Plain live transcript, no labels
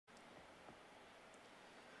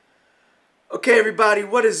Okay, everybody,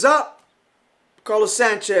 what is up? Carlos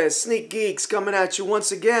Sanchez, Sneak Geeks, coming at you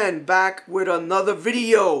once again, back with another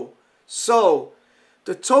video. So,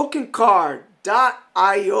 the token Card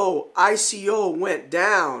ICO went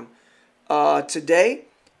down today,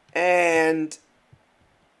 and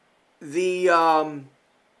it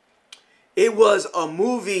was a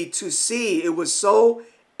movie to see. It was so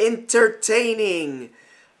entertaining.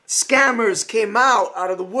 Scammers came out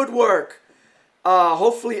of the woodwork.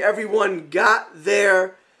 Hopefully everyone got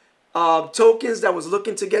their tokens that was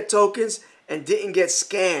looking to get tokens and didn't get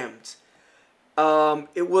scammed.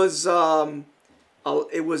 It was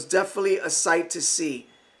definitely a sight to see.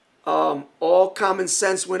 All common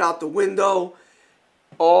sense went out the window.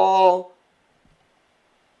 All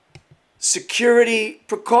security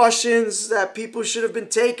precautions that people should have been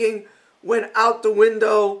taking went out the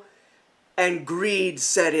window, and greed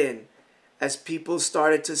set in as people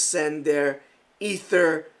started to send their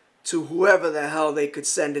ether to whoever the hell they could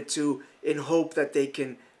send it to in hope that they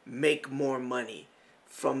can make more money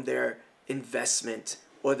from their investment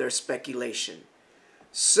or their speculation.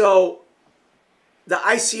 So the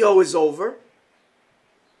ICO is over.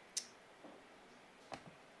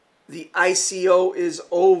 The ICO is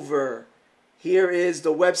over. Here is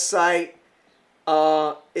the website.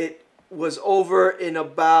 It was over in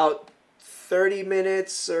about 30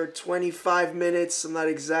 minutes or 25 minutes. I'm not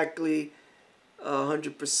exactly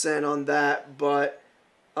 100% on that, but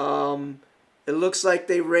it looks like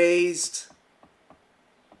they raised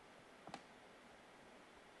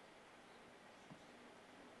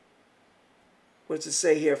what's it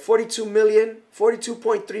say here?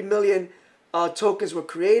 42.3 million tokens were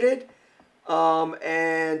created,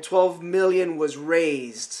 and 12 million was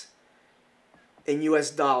raised in US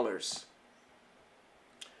dollars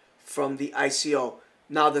from the ICO.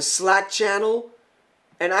 Now the Slack channel,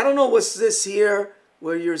 and I don't know what's this here,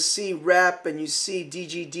 where you see rep and you see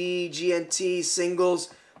DGD, GNT,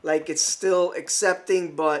 singles, like it's still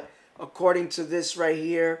accepting, but according to this right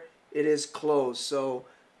here, it is closed. So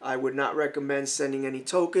I would not recommend sending any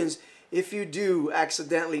tokens. If you do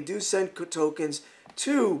accidentally send tokens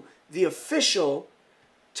to the official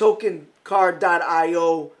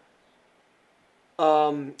tokencard.io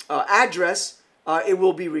address, it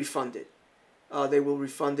will be refunded. They will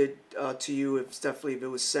refund it to you if it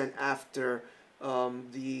was sent after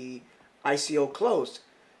the ICO closed.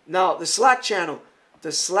 Now the Slack channel.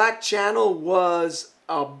 The Slack channel was,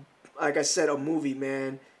 like I said, a movie,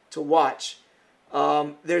 man, to watch.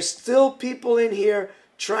 There's still people in here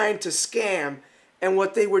trying to scam, and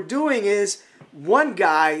what they were doing is one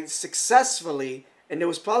guy successfully, and there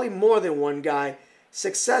was probably more than one guy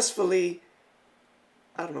successfully.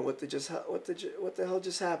 I don't know what the hell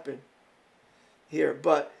just happened here,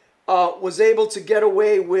 but was able to get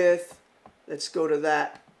away with, let's go to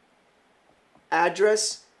that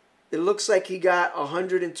address. It looks like he got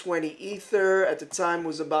 120 ether. At the time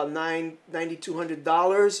was about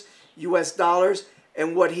 $9,200 US dollars.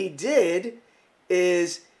 And what he did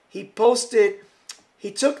is he took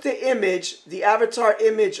the image, the avatar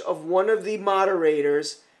image of one of the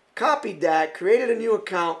moderators, copied that, created a new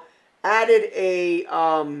account, added a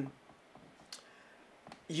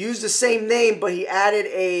used the same name, but he added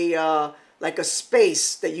a like a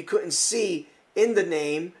space that you couldn't see in the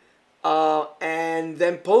name, and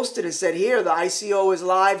then posted and said, here, the ICO is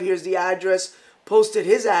live, here's the address, posted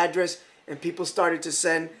his address, and people started to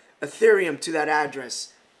send Ethereum to that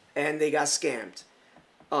address, and they got scammed.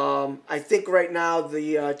 I think right now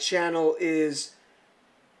the channel is,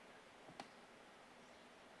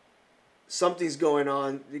 something's going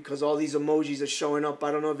on because all these emojis are showing up.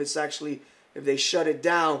 I don't know if it's actually, if they shut it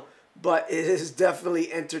down, but it is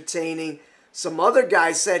definitely entertaining. Some other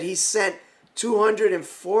guy said he sent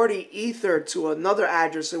 240 ether to another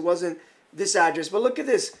address. It wasn't this address, but look at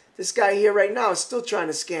this. This guy here right now is still trying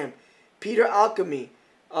to scam. Peter Alchemy.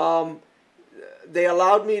 They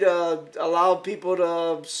allowed me to allow people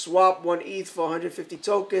to swap 1 ETH for 150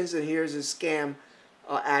 tokens, and here's his scam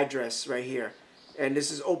address right here. And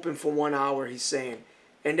this is open for 1 hour, he's saying.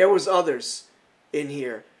 And there was others in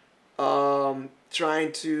here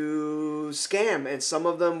trying to scam, and some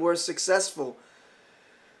of them were successful.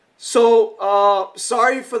 So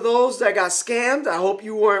sorry for those that got scammed. I hope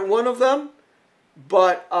you weren't one of them.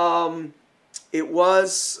 But it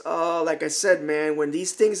was, like I said, man, when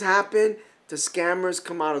these things happen, the scammers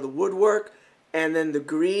come out of the woodwork, and then the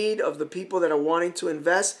greed of the people that are wanting to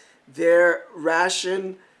invest, their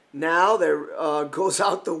ration now goes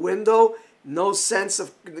out the window. No sense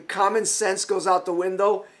of, the common sense goes out the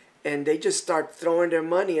window, and they just start throwing their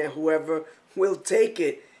money at whoever will take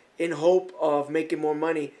it in hope of making more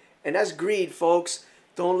money. And that's greed, folks.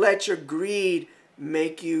 Don't let your greed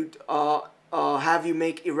make you have you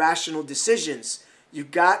make irrational decisions. You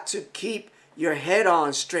got to keep your head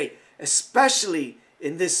on straight, especially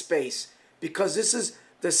in this space, because this is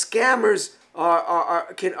the scammers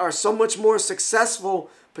are so much more successful,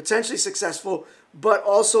 potentially successful, but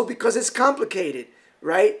also because it's complicated,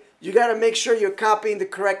 right? You got to make sure you're copying the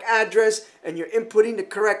correct address and you're inputting the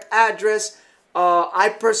correct address.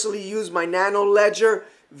 I personally use my Nano Ledger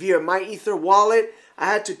via my Ether wallet. I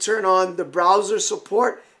had to turn on the browser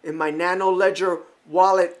support in my Nano Ledger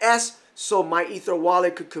Wallet S so my Ether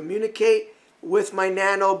wallet could communicate with my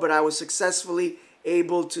Nano, but I was successfully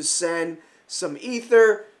able to send some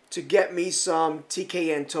Ether to get me some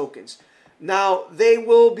TKN tokens. Now, they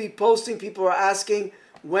will be posting, people are asking,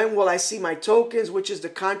 when will I see my tokens, which is the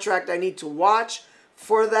contract I need to watch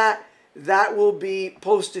for that. That will be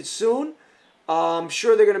posted soon. I'm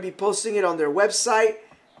sure they're going to be posting it on their website,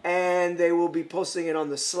 and they will be posting it on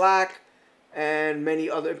the Slack and many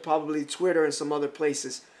other, probably Twitter and some other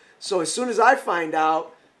places. So as soon as I find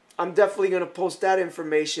out, I'm definitely going to post that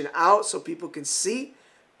information out so people can see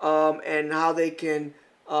and how they can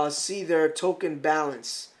see their token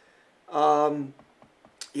balance.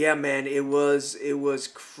 Yeah, man, it was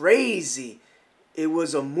crazy. It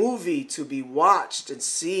was a movie to be watched and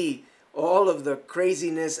see all of the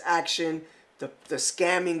craziness, action, the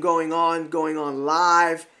scamming going on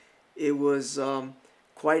live. It was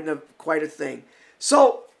quite a thing.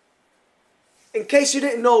 So, in case you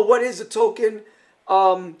didn't know, what is a token?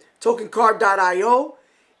 Card.io.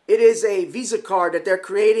 It is a Visa card that they're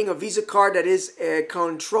creating, a Visa card that is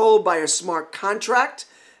controlled by a smart contract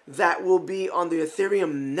that will be on the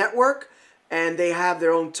Ethereum network, and they have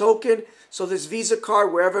their own token. So this Visa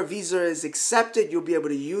card, wherever Visa is accepted, you'll be able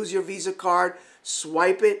to use your Visa card,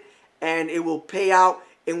 swipe it, and it will pay out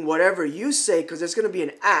in whatever you say, because there's going to be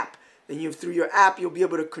an app. And through your app, you'll be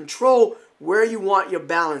able to control where you want your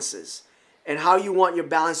balances and how you want your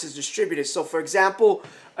balances distributed. So for example,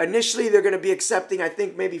 initially they're going to be accepting, I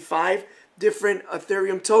think, maybe 5 different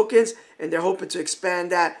Ethereum tokens, and they're hoping to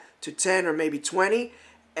expand that to 10 or maybe 20.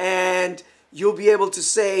 And you'll be able to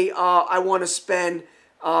say, I want to spend,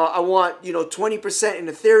 I want 20% in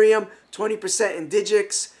Ethereum, 20% in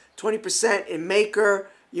Digix, 20% in Maker,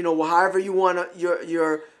 however you want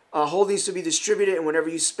your holdings to be distributed, and whenever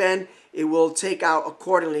you spend, it will take out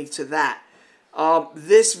accordingly to that.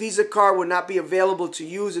 This Visa card will not be available to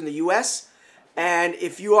use in the U.S., and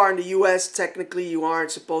if you are in the U.S., technically you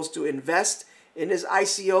aren't supposed to invest in this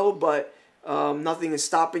ICO, but nothing is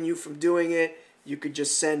stopping you from doing it. You could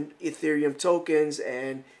just send Ethereum tokens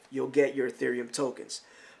and you'll get your Ethereum tokens.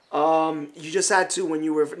 You just had to, when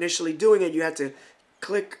you were initially doing it, you had to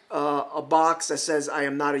click a box that says, I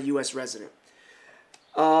am not a U.S. resident.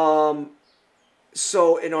 So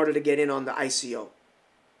in order to get in on the ICO.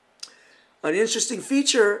 An interesting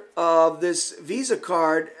feature of this Visa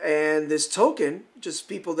card and this token, just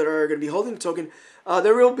people that are going to be holding the token,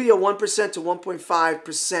 there will be a 1% to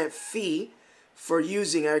 1.5% fee for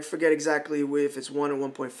using, I forget exactly if it's 1 or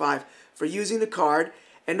 1.5, for using the card.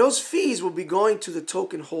 And those fees will be going to the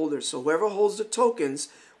token holders. So whoever holds the tokens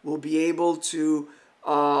will be able to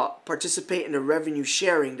participate in the revenue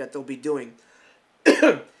sharing that they'll be doing.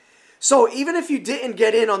 So even if you didn't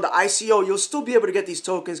get in on the ICO, you'll still be able to get these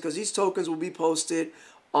tokens, because these tokens will be posted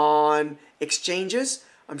on exchanges.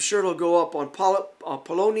 I'm sure it'll go up on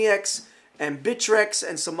Poloniex and Bittrex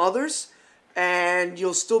and some others. And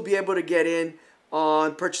you'll still be able to get in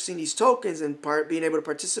on purchasing these tokens and being able to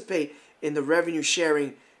participate in the revenue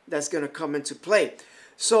sharing that's going to come into play.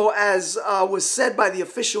 So as was said by the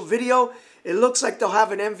official video, it looks like they'll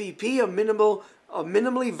have an MVP, a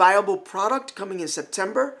minimally viable product, coming in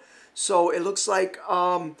September. So it looks like,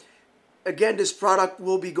 again, this product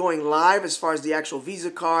will be going live as far as the actual Visa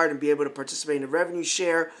card and be able to participate in the revenue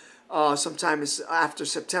share sometime after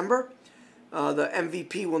September. The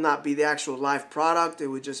MVP will not be the actual live product. It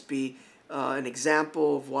would just be an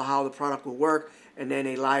example of how the product will work, and then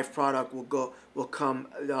a live product will come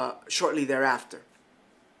shortly thereafter.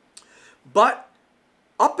 But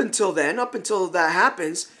up until then, up until that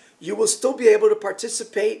happens, you will still be able to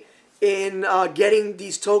participate in getting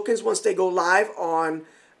these tokens once they go live on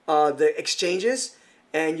the exchanges,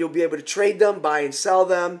 and you'll be able to trade them, buy and sell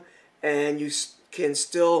them, and you can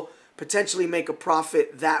still potentially make a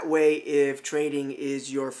profit that way if trading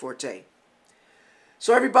is your forte.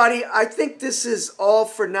 So everybody, I think this is all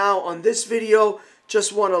for now on this video.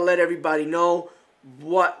 Just want to let everybody know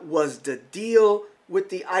what was the deal with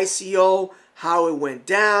the ICO, how it went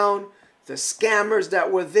down, the scammers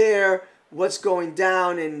that were there, what's going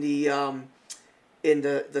down in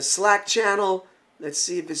the Slack channel, Let's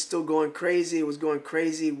see if it's still going crazy. It was going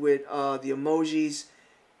crazy with the emojis,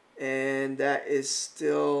 and that is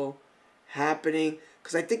still happening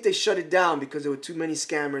because I think they shut it down because there were too many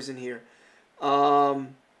scammers in here.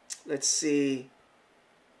 Let's see.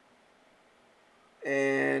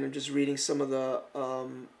 And I'm just reading some of the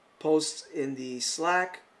posts in the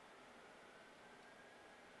Slack.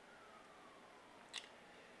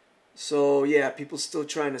 So yeah, people still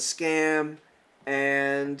trying to scam.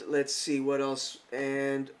 And let's see what else.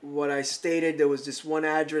 And what I stated, there was this one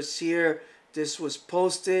address here. This was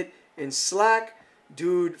posted in Slack.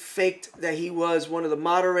 Dude faked that he was one of the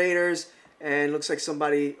moderators, and looks like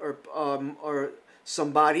somebody or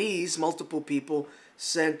somebody's, multiple people,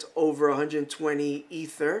 sent over 120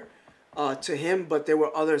 Ether to him, but there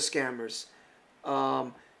were other scammers.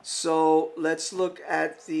 So let's look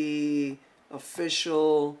at the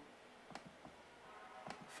official,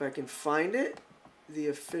 if I can find it, the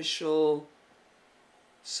official.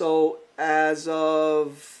 So as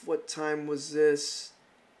of, what time was this?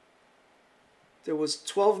 There was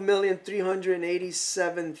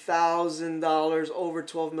 $12,387,000, over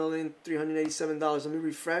 $12,387,000. Let me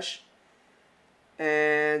refresh.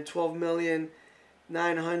 And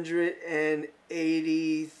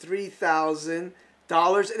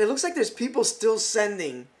 $12,983,000. And it looks like there's people still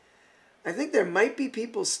sending. I think there might be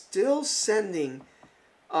people still sending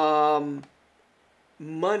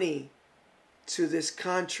money to this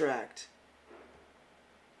contract.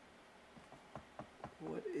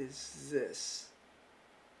 What is this?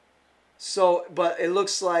 So, but it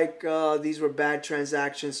looks like these were bad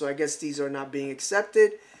transactions, so I guess these are not being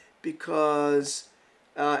accepted because,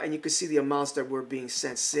 and you can see the amounts that were being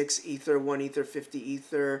sent: 6 Ether, 1 Ether, 50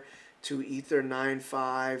 Ether, 2 Ether,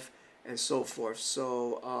 9.5, and so forth.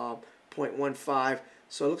 So 0.15.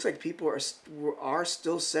 So it looks like people are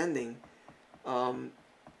still sending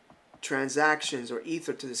transactions or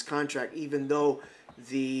Ether to this contract, even though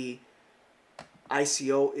the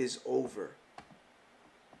ICO is over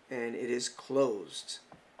and it is closed.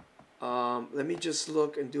 Let me just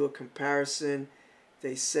look and do a comparison.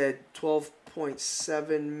 They said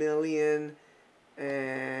 12.7 million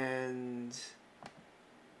and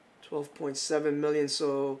 12.7 million,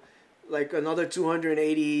 so like another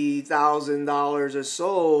 $280,000 or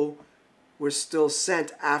so were still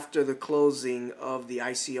sent after the closing of the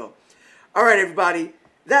ICO. All right, everybody,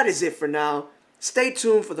 that is it for now. Stay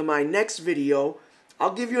tuned for my next video.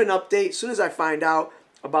 I'll give you an update as soon as I find out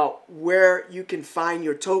about where you can find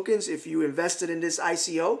your tokens if you invested in this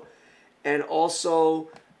ICO, and also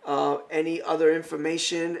any other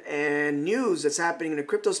information and news that's happening in the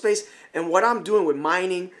crypto space and what I'm doing with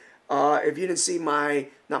mining. If you didn't see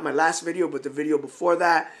not my last video, but the video before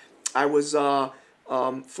that, I was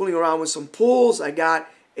fooling around with some pools. I got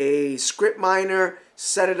a script miner,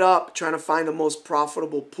 set it up, trying to find the most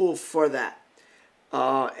profitable pool for that.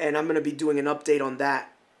 And I'm going to be doing an update on that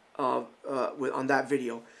on that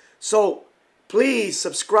video. So please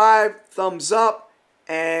subscribe, thumbs up,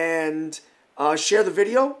 and share the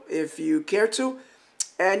video if you care to.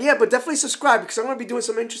 And yeah, but definitely subscribe because I'm going to be doing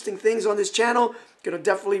some interesting things on this channel. Going to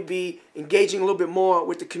definitely be engaging a little bit more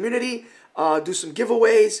with the community, do some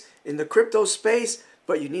giveaways in the crypto space,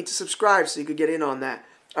 but you need to subscribe so you can get in on that.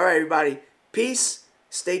 All right, everybody. Peace.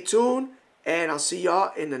 Stay tuned, and I'll see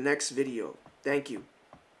y'all in the next video. Thank you.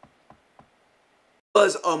 It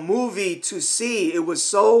was a movie to see. It was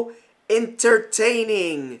so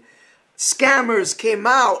entertaining. Scammers came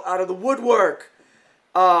out of the woodwork.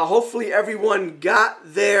 Hopefully everyone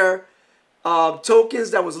got their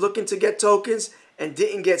tokens that was looking to get tokens and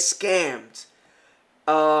didn't get scammed.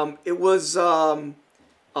 It was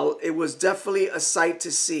definitely a sight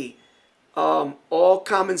to see. All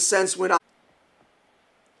common sense went out.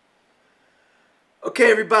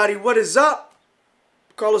 Okay, everybody, what is up?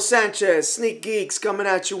 Carlos Sanchez, Sneak Geeks, coming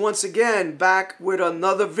at you once again, back with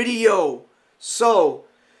another video. So,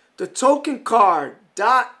 the token Card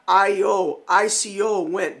 .io ICO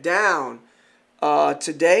went down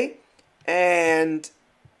today, and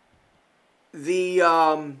the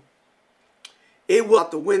it was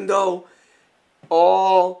out the window.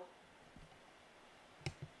 All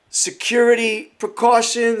security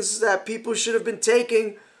precautions that people should have been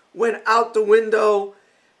taking went out the window,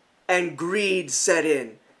 and greed set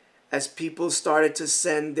in as people started to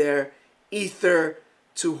send their Ether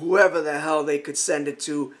to whoever the hell they could send it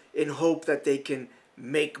to in hope that they can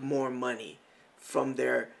make more money from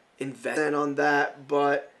their investment on that.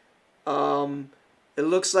 But it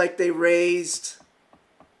looks like they raised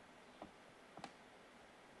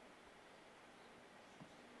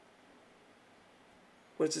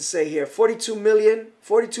what does it say here?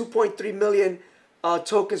 42.3 million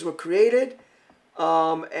tokens were created.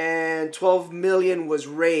 and 12 million was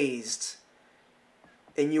raised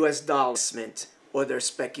in US dollars or their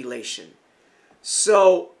speculation.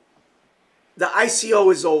 So the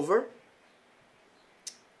ICO is over.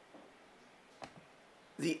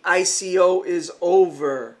 The ICO is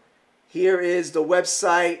over. Here is the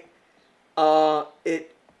website.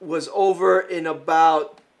 It was over in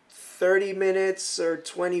about 30 minutes or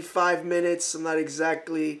 25 minutes. I'm not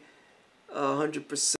exactly 100%.